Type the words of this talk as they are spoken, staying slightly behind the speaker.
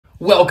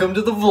Welcome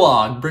to the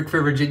vlog,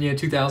 BrickFair Virginia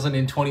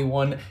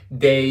 2021,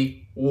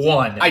 day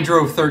 1. I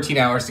drove 13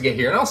 hours to get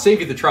here, and I'll save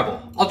you the trouble.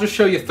 I'll just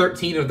show you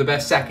 13 of the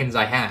best seconds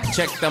I had.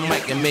 Check the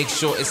mic and make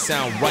sure it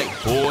sound right,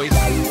 boys.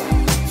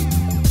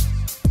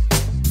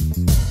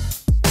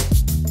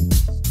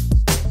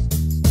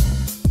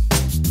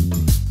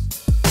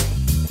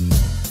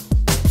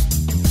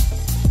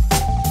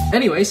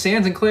 Anyway,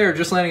 Sans and Claire are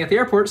just landing at the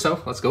airport,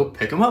 so let's go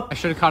pick them up. I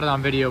should have caught it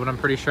on video, but I'm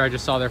pretty sure I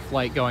just saw their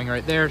flight going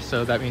right there,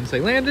 so that means they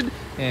landed,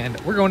 and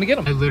we're going to get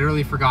them. I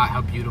literally forgot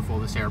how beautiful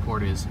this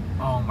airport is.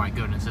 Oh my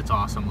goodness, it's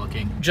awesome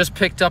looking. Just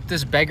picked up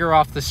this beggar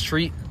off the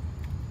street,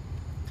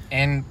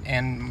 and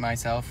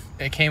myself.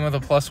 It came with a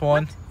 +1.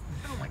 What?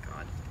 Oh my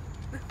god.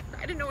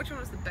 I didn't know which one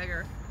was the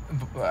beggar.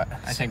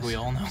 I think we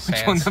all know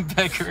which one's the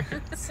beggar.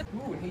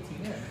 Ooh, 18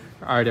 in.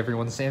 All right,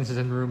 everyone, Sans is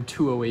in room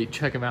 208.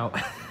 Check him out.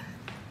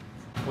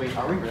 Wait,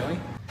 are we really?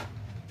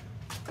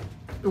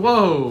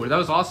 Whoa, that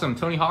was awesome.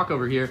 Tony Hawk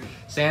over here.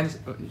 Sans.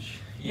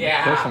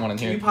 Yeah. There's someone in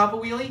here. Can you pop a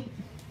wheelie?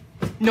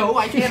 No,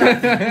 I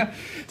can't.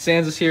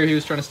 Sans is here. He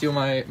was trying to steal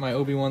my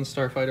Obi-Wan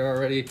Starfighter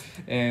already.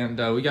 And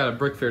we got a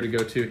BrickFair to go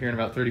to here in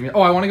about 30 minutes.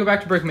 Oh, I want to go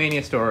back to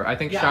Brickmania store. I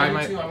think Shy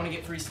might... too. I want to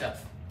get free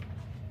stuff.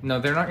 No,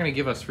 they're not going to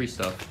give us free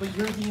stuff. But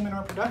you're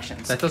DM&R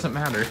Productions. That doesn't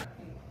matter.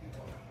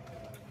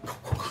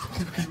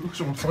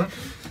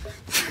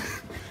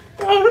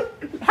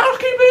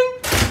 Housekeeping!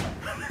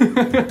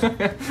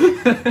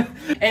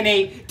 And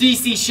a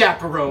DC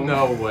chaperone.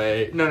 No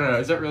way. No.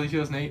 Is that really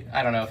 2008?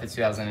 I don't know if it's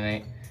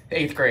 2008.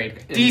 8th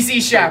grade. DC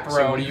chaperone.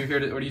 So what are you here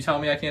to? What are you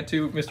telling me I can't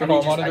do, Mr. I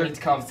Hall need Monitor?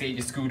 to confiscate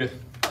your scooter.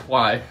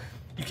 Why?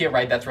 You can't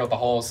ride that throughout the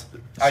halls.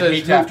 I Says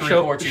hate to have to show-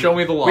 report you. show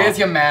me the law. Where's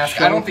your mask?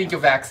 Show I don't me- think you're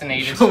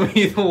vaccinated. Show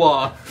me the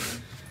law.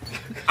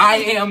 I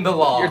am the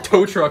law. Your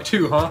tow truck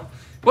too, huh?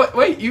 What?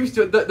 Wait, you?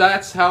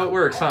 That's how it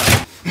works,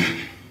 huh?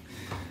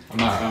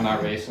 I'm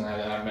not racing.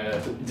 I'm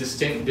at a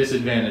distinct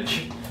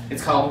disadvantage.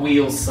 It's called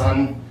wheels,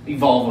 son.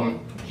 Evolve them.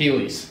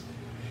 Heelys.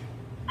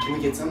 Can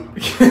we get some?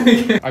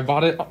 I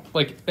bought it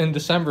like in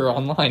December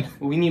online.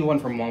 We need one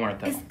from Walmart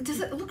though.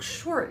 Does it look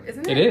short,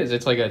 isn't it? It is.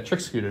 It's like a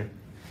trick scooter.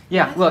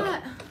 Yeah, look.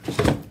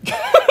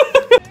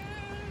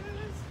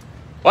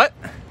 What?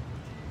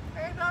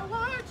 And I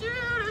want you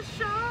to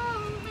show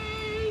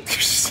me.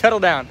 Settle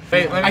down.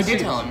 Wait, let me I see. did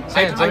tell him.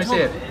 Sans, I let me told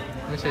see him. it.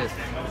 Let me see it.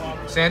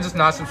 Sans is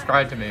not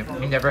subscribed to me.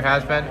 He never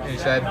has been. And he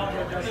said,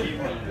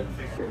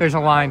 "There's a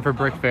line for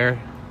BrickFair,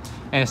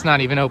 and it's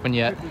not even open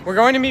yet." We're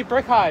going to meet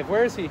Brick Hive.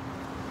 Where is he?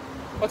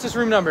 What's his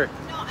room number?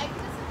 No, I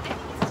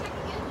think he's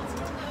checking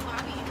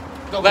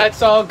in. Let's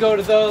go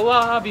to the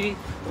lobby.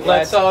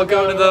 Let's all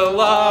go to the lobby. Let's all go to the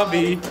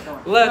lobby.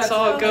 Let's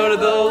all go to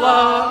the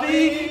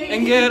lobby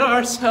and get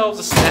ourselves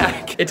a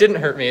snack. It didn't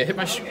hurt me. It hit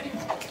my shoe.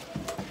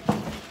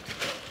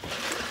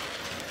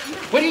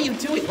 What are you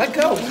doing? Let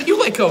go. You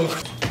let go.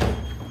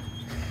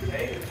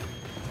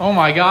 Oh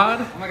my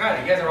god. Oh my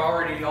god, you guys are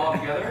already all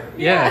together?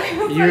 Yeah,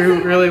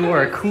 you really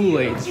wore a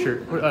Kool-Aid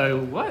shirt.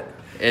 What?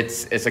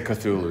 It's a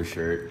Cthulhu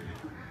shirt.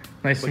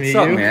 Nice to meet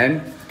What's up, you.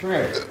 man? Come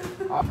here.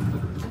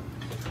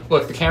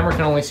 Look, the camera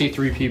can only see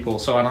 3 people,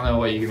 so I don't know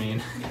what you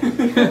mean.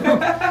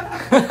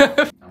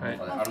 I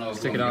don't know if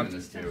Stick I'm it on. doing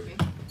this too.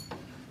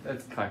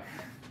 That's fine.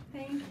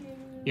 Thank you.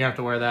 You have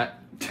to wear that.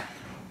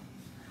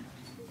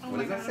 What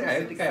does that say?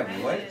 I think I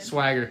have what?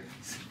 Swagger.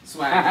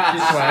 Swag.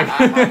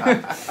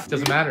 Swag.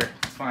 Doesn't matter.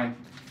 It's fine.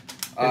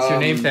 It's your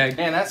name tag.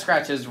 Man, that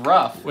scratch is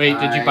rough. Wait,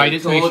 did you bite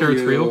it to make told sure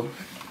it's you. real?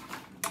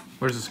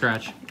 Where's the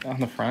scratch? On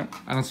the front?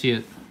 I don't see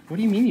it. What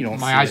do you mean you don't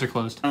My see eyes it? are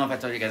closed. I don't know if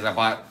I told you guys I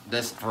bought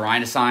this for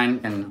Ryan to sign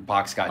and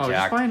box got Oh, just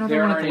jacked. buy another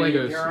There one at the aren't any-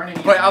 Legos. there aren't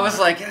any- But I was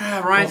like,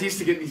 Ryan's used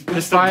to get these Just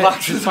pissed up buy,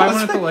 boxes. just buy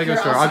one at the Lego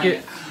store. I'll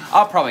get.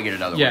 I'll probably get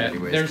another one Yeah,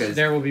 anyways. 'cause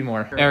there will be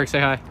more. Eric, say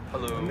hi.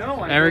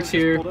 No, Eric's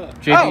here.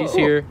 JD's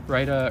here.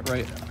 Right. What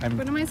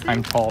am I saying?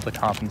 I'm tall to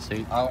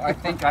compensate. Oh, I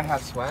think I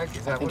have swag.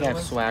 Is that I think what I it have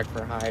was? swag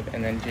for Hive,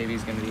 and then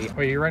JV's gonna be.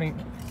 Wait, you're writing?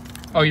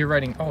 Oh, you're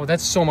writing. Oh,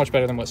 that's so much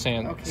better than what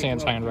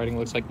Sans handwriting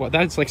looks like. What?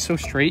 That's like so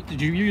straight.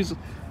 Did you use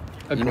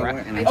a You know graph?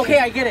 what? And Okay,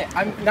 I get it.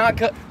 I'm not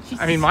good.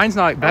 I mean, mine's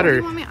not better,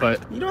 you want me- but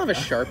You don't have a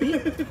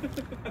Sharpie?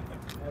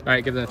 all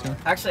right, give that to him.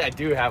 Actually, I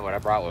do have one. I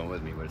brought one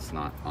with me, but it's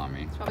not on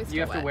me. Probably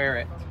You have to wet. wear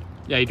it.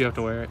 Yeah, you do have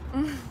to wear it.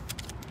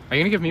 Are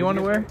you gonna give me one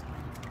to wear?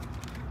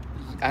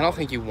 I don't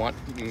think you want.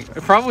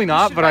 Probably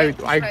not, but I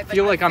Right,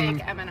 feel like my I'm.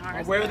 fake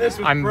M&Rs. Wear this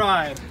with I'm-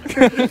 pride.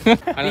 I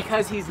don't-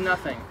 Because he's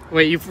nothing.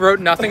 Wait, you wrote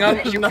nothing on?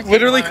 You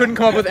literally couldn't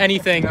come up with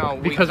anything No,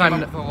 we because came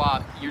I'm. up with a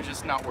lot. You're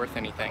just not worth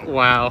anything.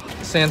 Wow,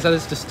 Sans, that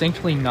is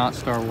distinctly not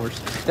Star Wars.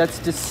 That's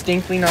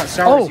distinctly not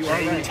Star Oh, Wars. You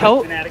are right.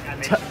 tell. Fanatic, I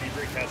made some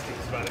debrief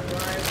testings about it.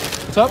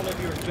 What's up?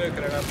 If you were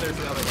joking enough, there's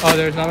another one. Oh,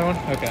 there's another one.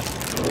 Okay.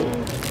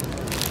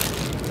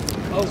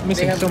 Oh, it's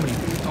missing have- so many.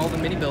 All the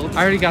mini builds.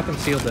 I already got them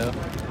sealed though.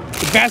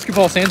 The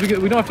basketball, Sans. We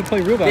don't have to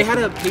play real They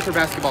basketball. had a paper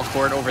basketball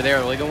court over there,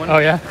 a Lego one. Oh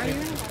yeah.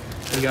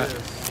 We got.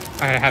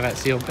 I have that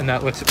sealed, and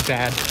that looks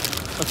bad.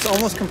 It's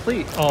almost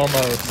complete.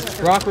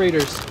 Almost. Rock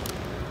Raiders.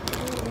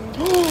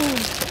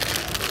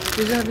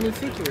 Doesn't have any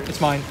figures.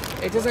 It's mine.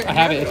 It doesn't. I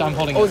have it. I'm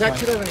holding it. Oh, is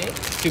It's that mine. 2008?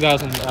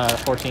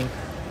 2014.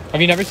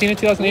 Have you never seen a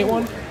 2008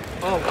 one?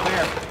 Oh,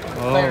 Claire.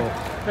 Oh. Claire.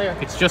 There.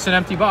 It's just an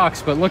empty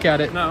box, but look at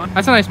it. No.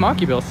 That's a nice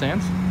monkey bill,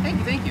 Sans. Thank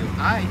you, thank you.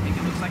 I think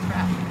it looks like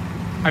crap.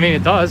 I mean,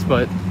 it does,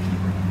 but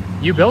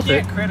you built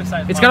it. Can't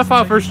criticize It's mocks got a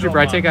file until you first build trooper.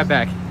 I take that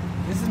mocks.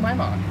 back. This is my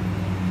mock.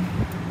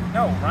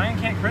 No, Ryan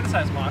can't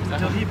criticize mocks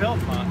until he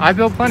builds mocks. I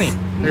built plenty.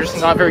 They're just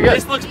not very good.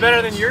 This looks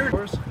better than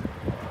yours.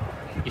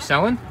 You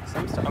selling?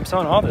 I'm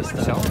selling all this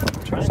stuff.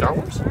 Selling? Star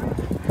Wars?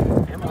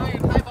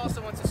 Clive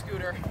also wants a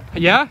scooter.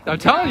 Yeah, I'm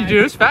telling you,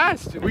 dude, it's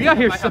fast. We got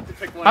here.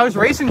 I was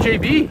racing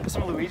JB.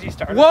 Some Luigi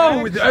starter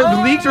Whoa, packs.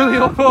 the league's really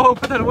low. Whoa,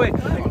 put that away.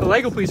 The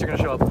Lego police are gonna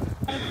show up.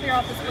 Clear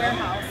out this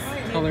warehouse.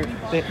 Color.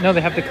 No,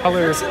 they have the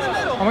color.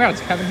 Oh my God,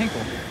 it's Kevin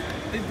Hinkle.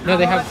 No,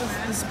 they have.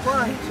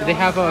 They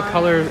have a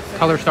color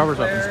Star Wars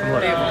weapons. Come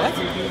look.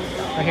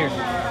 Right here.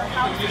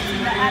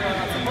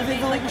 Well, they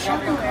go like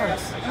shopping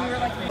carts. And we were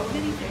like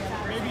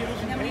minifigs.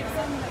 And then we have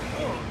some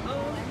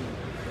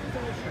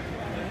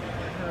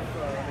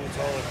It's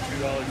all at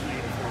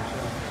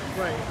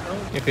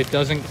 $2.84. If it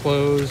doesn't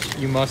close,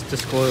 you must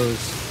disclose.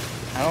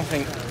 I don't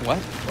think. What?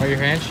 Why are your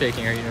hands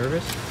shaking? Are you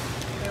nervous?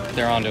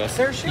 They're onto us.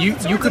 You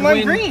could lime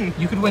win. green.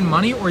 You could win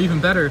money, or even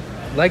better,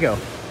 Lego.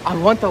 I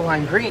want the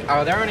lime green.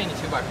 Oh, there aren't any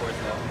 2x4s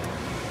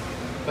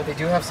though. But they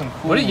do have some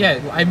cool. Yeah,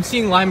 I'm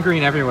seeing lime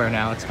green everywhere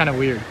now. It's kind of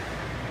weird.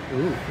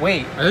 Ooh.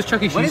 Wait. Are those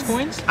Chuck E. What Cheese is-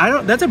 coins? I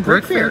don't. That's a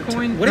BrickFair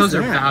coin? What Those is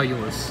are that?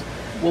 valueless.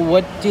 Well,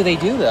 what do they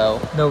do though?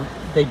 No,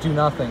 they do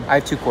nothing. I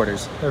have 2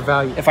 quarters. They're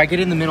valueless. If I get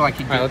in the middle, I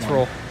can. All right, let's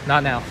roll.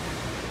 Not now.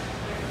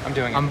 I'm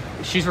doing it.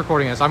 She's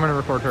recording us. I'm gonna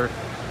record her.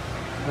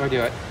 How do I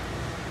do it?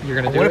 You're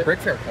gonna I do want it. a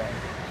BrickFair coin.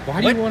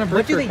 Why do you want a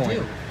What do BrickFair they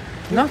coin?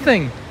 do?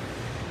 Nothing.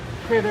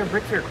 There are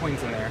BrickFair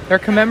coins in there. They're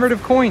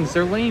commemorative coins.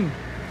 They're lame.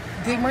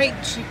 They might.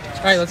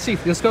 All right, let's see.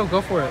 Let's go.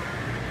 Go for it.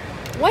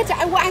 What?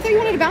 I thought you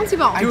wanted a bouncy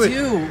ball. I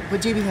do, but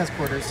JB has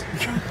quarters.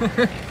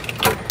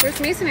 There's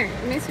masonry.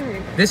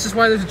 Masonry. This is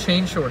why there's a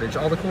chain shortage.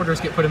 All the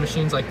quarters get put in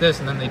machines like this,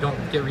 and then they don't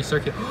get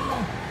recirculated.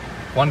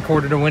 1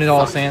 quarter to win it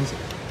all, Sans.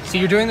 See,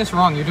 you're doing this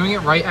wrong. You're doing it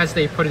right as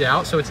they put it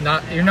out, so it's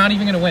not. You're not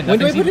even gonna win. When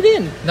do I Nothing's put it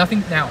in?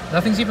 Nothing now.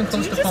 Nothing's even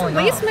close Did you to just falling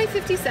waste off. my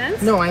 50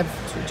 cents? No, I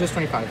have just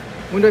 25.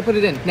 When do I put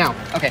it in? Now.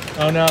 Okay.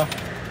 Oh no.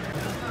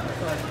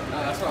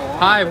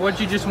 Hi, what'd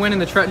you just win in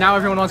the now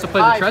everyone wants to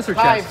play the treasure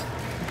chest.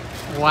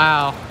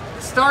 Wow.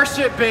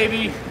 Starship,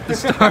 baby. The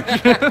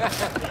Starship.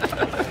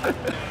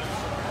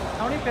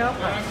 How many bell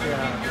packs do you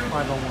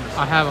have?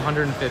 I have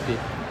 150.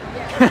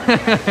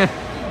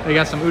 They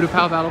got some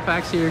Utapau battle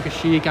packs here,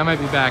 Kashyyyk. I might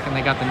be back, and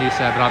they got the new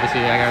set, but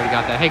obviously I already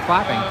got that. Hey,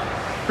 clapping.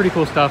 Pretty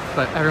cool stuff,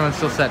 but everyone's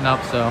still setting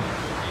up, so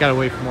gotta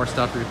wait for more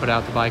stuff to be put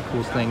out to buy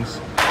cool things.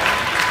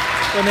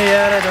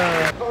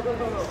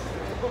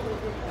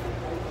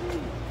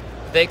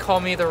 They call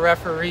me the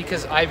referee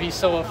because Ivy's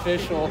so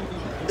official.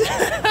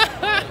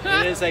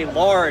 It is a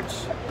large.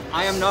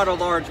 I am not a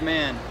large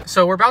man.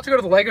 So we're about to go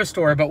to the Lego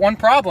store, but one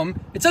problem,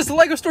 it says the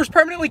Lego store's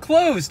permanently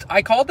closed.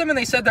 I called them and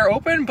they said they're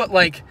open, but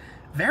like,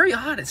 very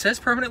odd. It says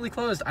permanently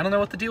closed. I don't know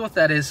what the deal with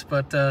that is,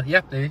 but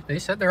yeah, they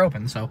said they're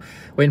open. So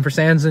waiting for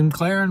Sans and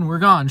Claire and we're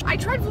gone. I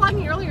tried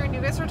vlogging earlier and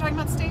you guys were talking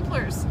about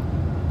staplers.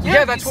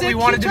 Yeah, that's what we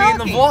wanted to be in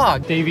the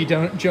vlog. Davy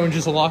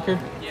Jones's locker.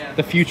 Yeah.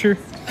 The future.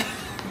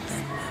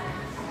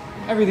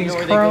 Everything's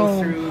Where chrome.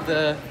 they go through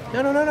the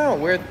no.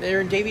 Where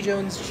they're in Davy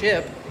Jones'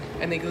 ship,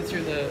 and they go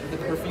through the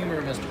perfume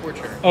room as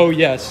torture. Oh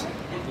yes.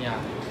 Yeah.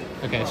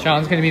 Okay,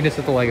 Sean's gonna meet us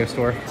at the Lego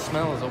store. The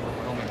smell is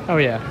overwhelming. Oh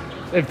yeah.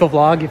 If the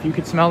vlog, if you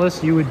could smell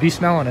this, you would be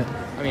smelling it.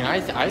 I mean,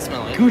 I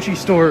smell it. Gucci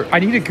store. I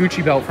need a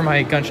Gucci belt for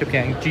my gunship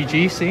gang.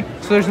 GG, see?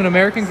 So there's an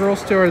American Girl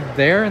store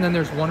there, and then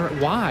there's one.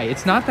 Why?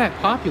 It's not that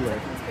popular.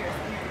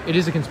 It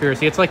is a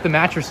conspiracy. It's like the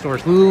mattress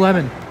stores.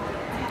 Lululemon.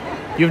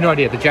 You have no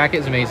idea. The jacket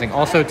is amazing.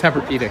 Also,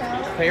 Tempur-Pedic.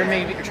 Claire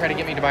maybe try to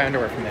get me to buy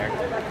underwear from there.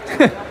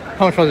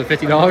 How much was it?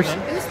 $50?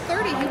 It was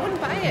 30. He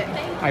wouldn't buy it.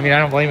 I mean, I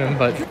don't blame him,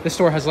 but this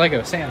store has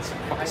Lego. Sans.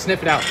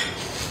 Sniff it out.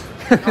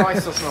 Oh, I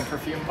still smell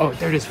perfume. Oh,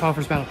 there it is. File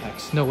for battle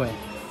packs. No way.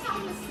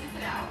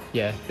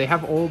 Yeah, they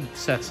have old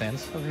sets,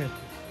 Sans. Over here.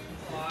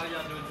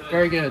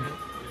 Very good.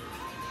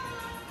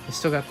 They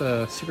still got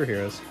the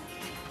superheroes.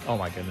 Oh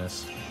my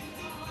goodness.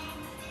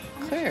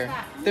 Claire,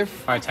 they're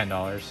Probably $10.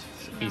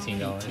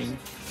 $18.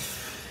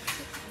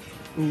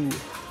 Ooh.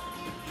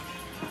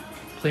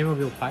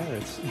 Playmobil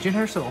Pirates. Gin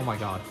Herso, oh my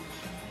god.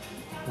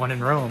 One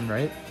in Rome,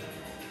 right?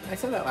 I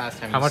said that last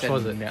time. How You much said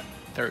was it?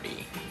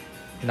 30.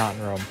 Not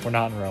in Rome. We're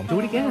not in Rome. Do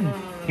it again.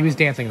 He was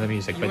dancing to the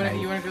music, You but wanna,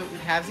 now you wanna go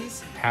with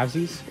halvesies?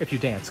 halvesies? If you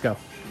dance, go.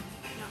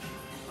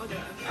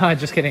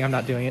 Just kidding, I'm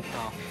not doing it.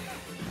 Oh.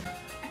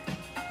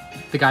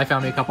 The guy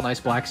found me a couple nice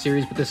black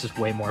series, but this is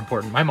way more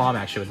important. My mom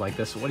actually would like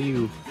this. What do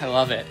you... I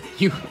love it.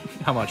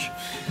 How much?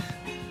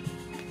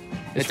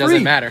 It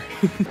doesn't matter.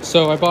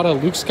 So I bought a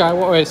Luke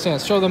Skywalker. Wait,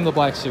 Sans, show them the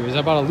black series.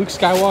 I bought a Luke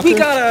Skywalker. We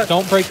got a-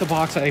 Don't break the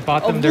box. I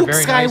bought them. They're Luke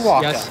very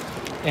Skywalker. nice. Yes.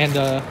 And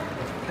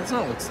That's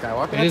not Luke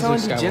Skywalker. it That's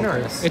is Luke Ellen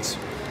Skywalker. DeGeneres. It's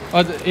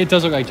it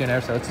does look like Jen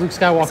Erso. It's Luke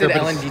Skywalker. I said but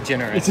Ellen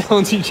DeGeneres. It's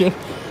Ellen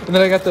DeGeneres. And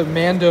then I got the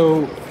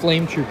Mando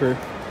Flame Trooper.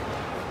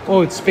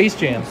 Oh, it's Space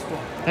Jam.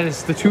 That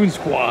is the Toon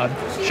Squad.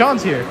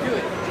 Sean's here.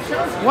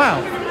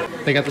 Wow.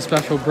 They got the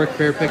special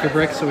BrickFair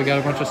Pick-a-Brick, so we got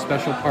a bunch of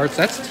special parts.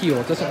 That's teal.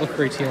 It doesn't look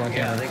very teal on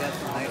camera.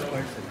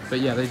 But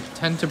yeah, they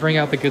tend to bring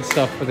out the good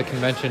stuff for the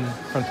convention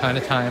from time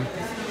to time.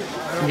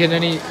 You get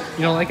any? You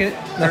don't like it?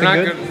 Nothing not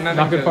good? good- nothing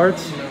Not good good.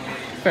 parts?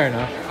 Fair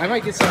enough. I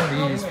might get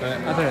some of these, but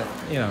Other,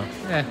 you know,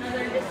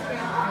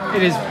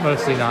 it is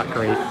mostly not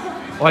great.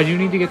 Well, I do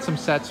need to get some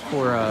sets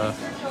for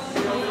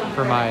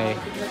my,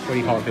 what do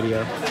you call it,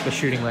 video? The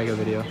shooting Lego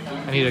video.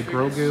 I need a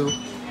Grogu.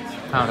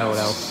 I don't know what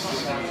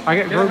else. I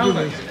get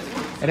Grogu.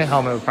 And a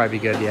helmet would probably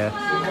be good, yeah.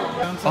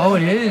 Oh,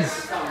 it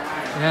is.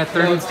 Yeah,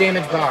 30. well, it's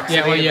damaged box.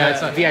 Yeah, well, yeah,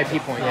 it's a a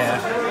VIP point.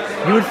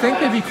 Yeah. You would think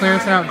they'd be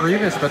clearancing out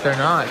Grievous, but they're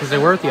not, because they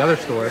were at the other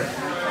store.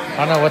 I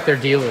don't know what their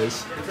deal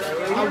is.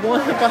 I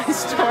want to buy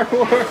Star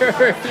Wars.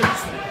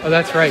 Oh,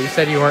 that's right. You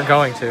said you weren't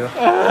going to.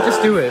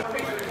 Just do it.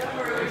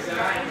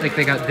 Like,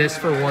 they got this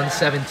for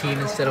 117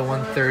 instead of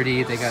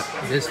 130. They got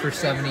this for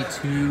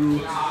 72.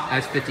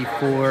 That's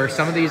 54.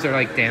 Some of these are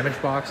like damage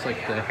box. Like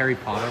the Harry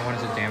Potter one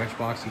is a damage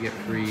box. You get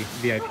free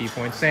VIP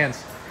points.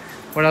 Sans,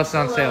 what else is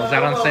on sale? Is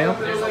that on sale?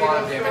 There's a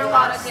lot of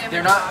damage.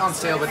 They're not on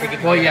sale, but they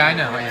can. Well, yeah, I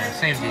know. Yeah,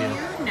 same deal.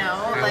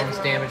 No, That like, one's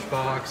damage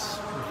box.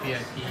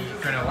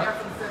 VIP. I know what?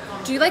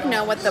 do you like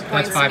know what the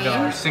That's points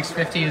 $5. mean?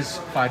 650 is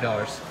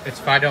 $5. It's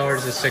 $5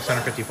 is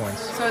 650 points.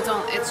 So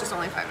it's just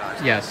only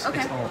 $5. Yes.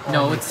 Okay.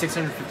 No, it's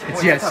 650.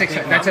 It's, yeah,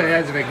 600. That's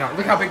a big number.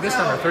 Look how big this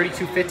number.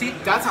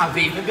 3250. That's not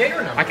even bigger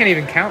number. I can't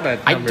even count that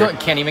I number.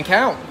 can't even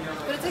count.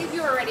 But it's like if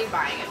you were already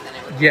buying it, then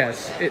it would.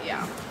 Yes.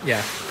 Yeah. Yeah.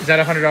 Is that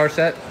a $100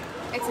 set?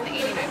 It's an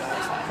 $89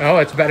 set. Oh,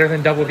 it's better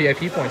than double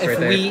VIP points If right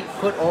there. we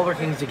put all of our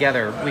things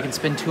together, we can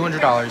spend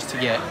 $200 to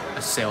get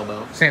a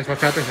sailboat. Sans,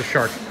 watch out! There's a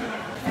shark.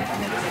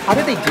 How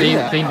did they do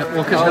that?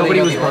 Well, because Oh, they nobody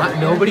know was the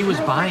nobody was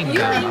buying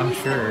them. I'm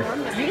sure.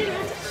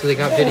 So they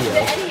got video.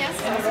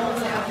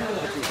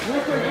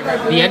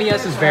 The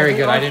NES is very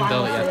good. I didn't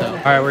build it yet though.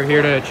 All right, we're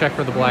here to check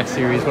for the Black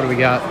Series. What do we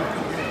got?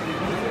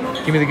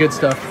 Give me the good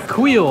stuff.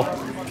 Quill.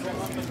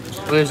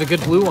 Well, there's a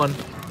good blue one.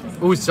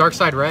 Ooh, it's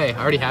Darkside Ray.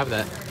 I already have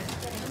that.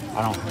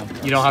 I don't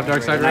have. You don't have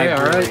Darkside Ray?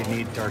 All right. I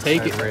need Darkside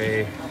Take it.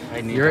 Ray.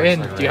 I need You're in.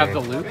 Darkside Do you have Ray. the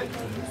loop?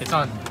 It's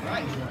on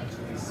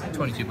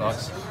 22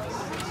 bucks.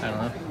 I don't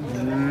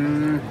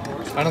know.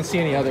 I don't see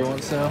any other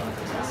ones, so.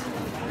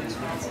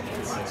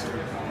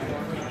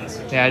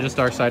 Yeah, just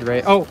Darkside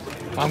Ray. Oh,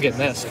 I'm getting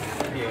this.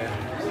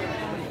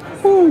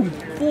 Yeah. Ooh,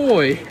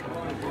 boy.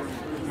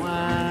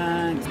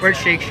 What? Where's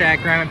Shake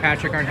Shack? Graham and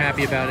Patrick aren't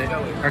happy about it.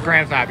 Or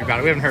Graham's not happy about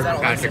it. We haven't heard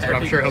from Patrick, but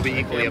I'm sure he'll be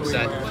equally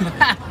upset.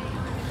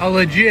 A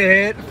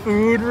legit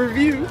food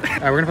review. All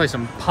right, we're gonna play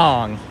some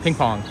Pong. Ping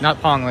pong. Not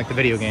Pong like the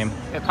video game.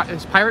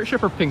 Is Pirate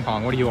Ship or Ping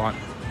Pong? What do you want?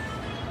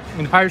 I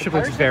mean, the Pirate Ship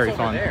looks very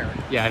fun.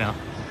 Yeah, I know.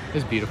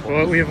 It's beautiful.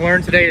 What we have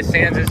learned today is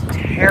Sans is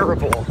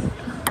terrible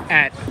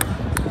at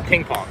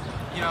ping pong.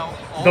 You know,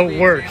 all The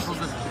worst.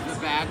 examples of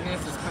the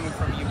badness is coming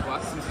from you,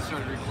 but since you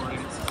started recording.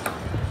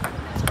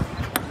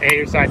 Hey,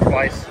 your side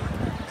twice.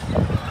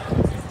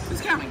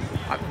 Who's counting?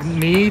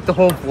 Me, the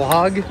whole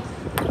vlog.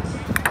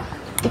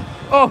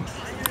 Oh.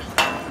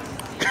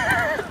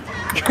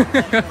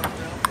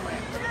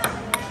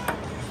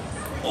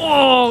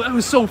 Oh, that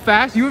was so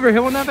fast. You ever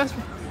hit one that fast?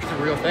 It's a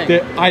real thing.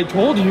 I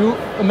told you.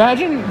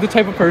 Imagine the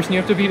type of person you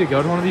have to be to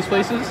go to one of these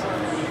places.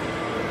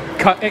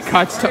 It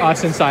cuts to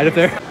us inside of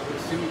there.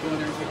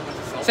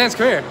 Sans,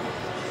 come here.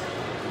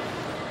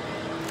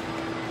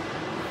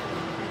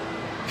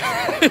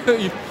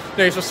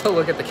 No, you're supposed to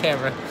look at the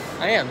camera.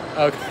 I am.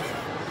 Okay.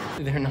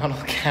 They're not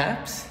all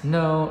caps.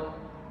 No,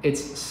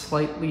 it's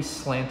slightly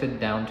slanted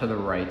down to the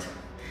right.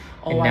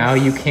 Oh, And now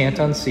you can't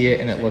unsee it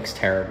and it looks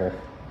terrible.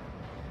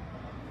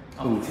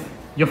 Oh.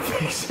 You'll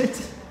fix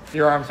it.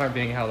 Your arms aren't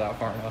being held out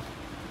far enough.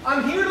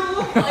 I'm here to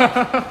look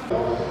like.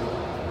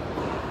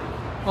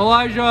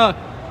 Elijah!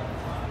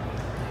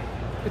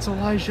 It's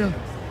Elijah.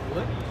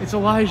 What? It's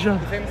Elijah.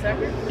 The famous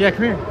actor? Yeah,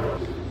 come here.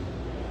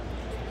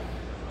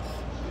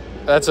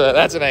 That's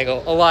an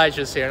angle.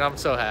 Elijah's here and I'm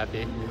so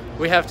happy.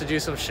 We have to do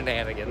some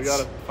shenanigans. We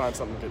gotta find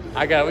something to do.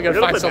 We gotta play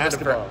find something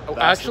basketball.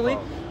 to Actually,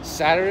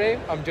 Saturday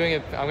I'm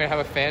gonna have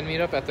a fan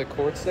meetup at the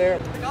courts there.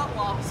 I got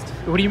lost.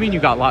 What do you mean you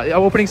got lost?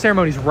 Opening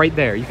ceremony's right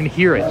there. You can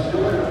hear it.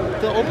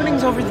 The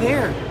opening's over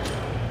there.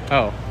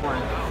 Oh.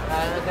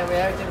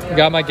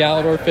 Got my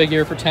Galador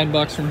figure for 10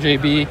 bucks from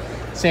JB.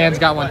 Sans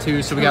got one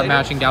too, so we got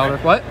matching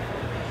Galador. What?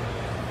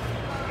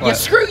 Yeah,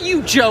 screw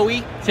you,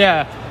 Joey.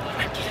 Yeah.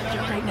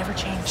 Your rate never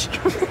changed.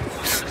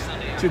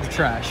 To the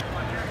trash.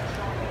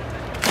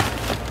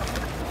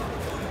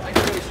 I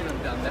really shouldn't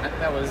have done that.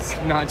 That was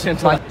not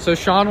gentle. So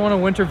Sean won a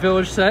Winter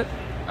Village set.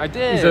 I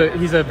did.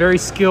 He's a very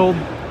skilled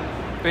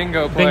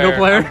bingo player.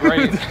 player. I'm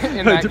great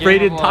in that game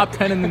Rated of top life.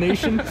 10 in the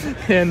nation.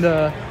 And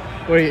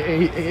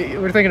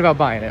we're thinking about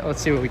buying it. Let's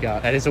see what we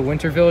got. That is a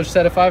Winter Village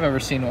set if I've ever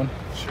seen one.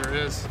 Sure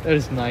is. That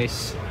is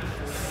nice.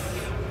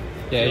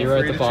 Yeah, Feel you're right.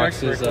 free The to box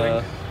check is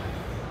quickly.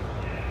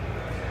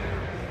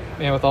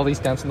 man, with all these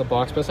dents in the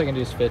box, best I can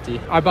do is 50.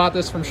 I bought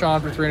this from Sean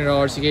for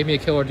 $300. He gave me a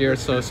killer deal,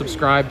 so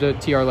subscribe to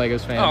TR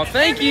Legos fan. Oh,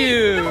 thank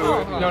you.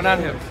 No, not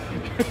him.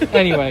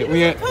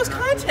 Anyway, Post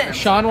content.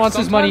 Sean wants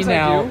his money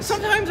now.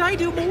 Sometimes I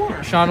do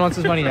more. Sean wants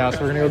his money now,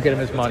 so we're gonna go get him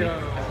his money.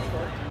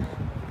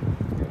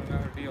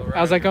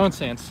 How's that going,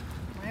 Sans?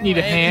 Need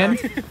a hand?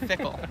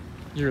 Fickle.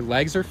 Your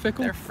legs are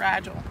fickle? They're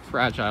fragile.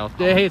 Fragile.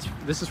 Hey,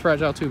 this is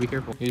fragile too, be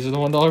careful. These are the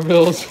 $1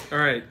 bills. All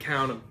right,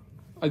 count them.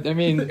 I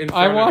mean,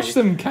 I watched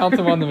them count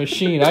them on the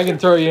machine. I can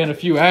throw you in a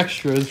few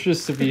extras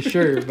just to be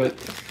sure, but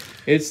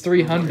it's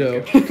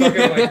 $300.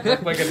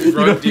 Fucking like a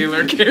drug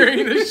dealer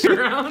carrying this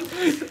around.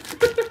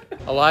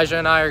 Elijah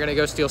and I are gonna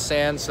go steal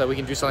sand so that we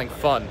can do something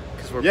fun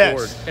because we're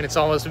bored and it's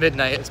almost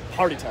midnight. It's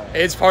Party time.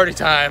 It's party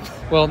time.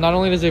 Well, not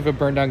only does he have a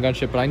burned down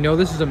gunship, but I know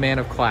this is a man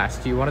of class.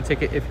 Do you want to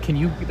take it?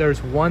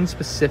 There's one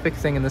specific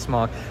thing in this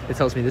mod that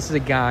tells me this is a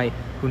guy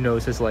who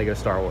knows his Lego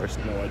Star Wars.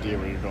 No idea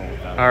where you're going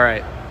with that. All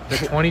right, the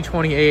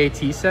 2020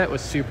 AAT set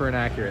was super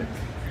inaccurate.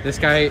 This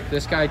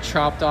guy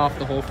chopped off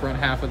the whole front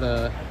half of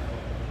the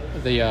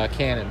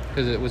cannon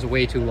because it was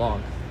way too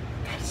long.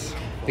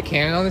 The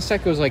cannon on this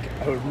set goes like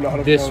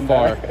this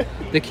far.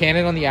 The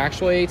cannon on the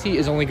actual AAT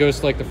goes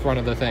to like the front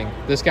of the thing.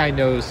 This guy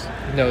knows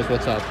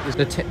what's up.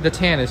 The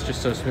tan is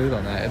just so smooth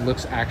on that. It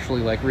looks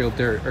actually like real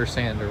dirt or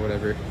sand or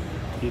whatever.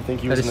 Do you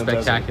think he was That is in the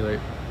spectacular.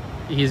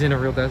 He's in a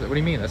real desert. What do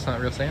you mean? That's not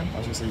real sand? I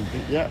was just saying,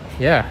 yeah.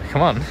 Yeah,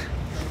 come on.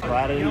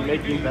 Glad I didn't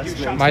make the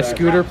investment. My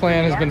scooter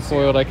plan has been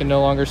foiled. I can no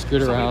longer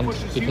scoot around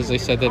because they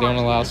said they don't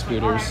allow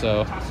scooters.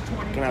 So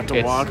Gonna have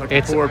to walk like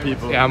the poor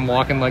people. Yeah, I'm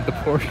walking like the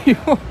poor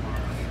people.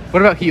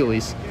 What about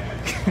Heelys?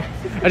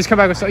 I just come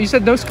back with something. You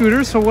said no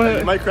scooters, so what?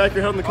 You might crack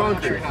your head in the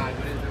concrete.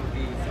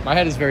 My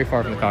head is very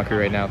far from the concrete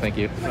right now. Thank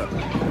you. 3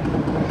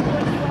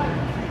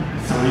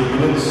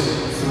 minutes.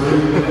 3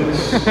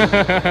 minutes.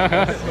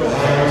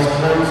 Ohio's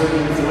closing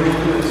in 3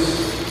 minutes.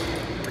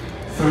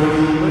 3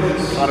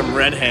 minutes. Got him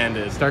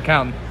red-handed. Start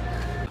counting.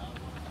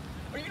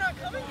 Are you not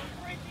coming?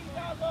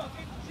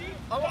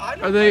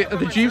 Are they?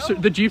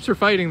 The jeeps are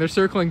fighting. They're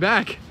circling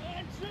back.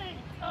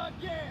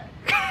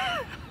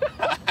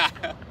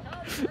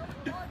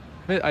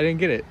 I didn't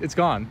get it. It's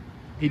gone.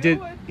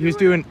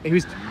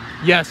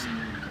 Yes.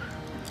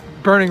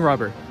 Burning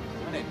rubber.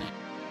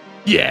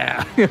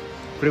 Yeah.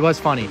 But it was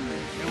funny.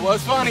 It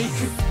was funny.